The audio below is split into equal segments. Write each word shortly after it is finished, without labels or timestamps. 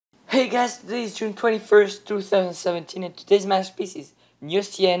Hey guys, today is June 21st, 2017, and today's masterpiece is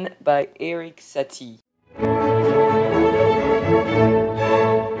Gnossiennes by Erik Satie.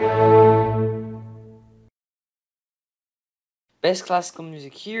 Best classical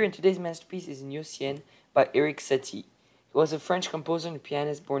music here, and today's masterpiece is Gnossiennes by Erik Satie. He was a French composer and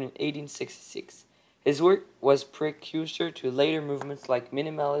pianist born in 1866. His work was precursor to later movements like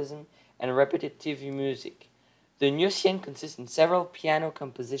minimalism and repetitive music. The Gnossiennes consist in several piano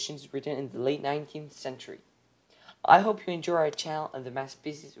compositions written in the late 19th century. I hope you enjoy our channel and the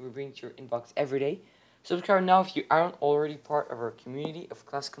masterpieces we bring to your inbox every day. Subscribe now if you aren't already part of our community of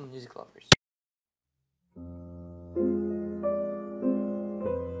classical music lovers.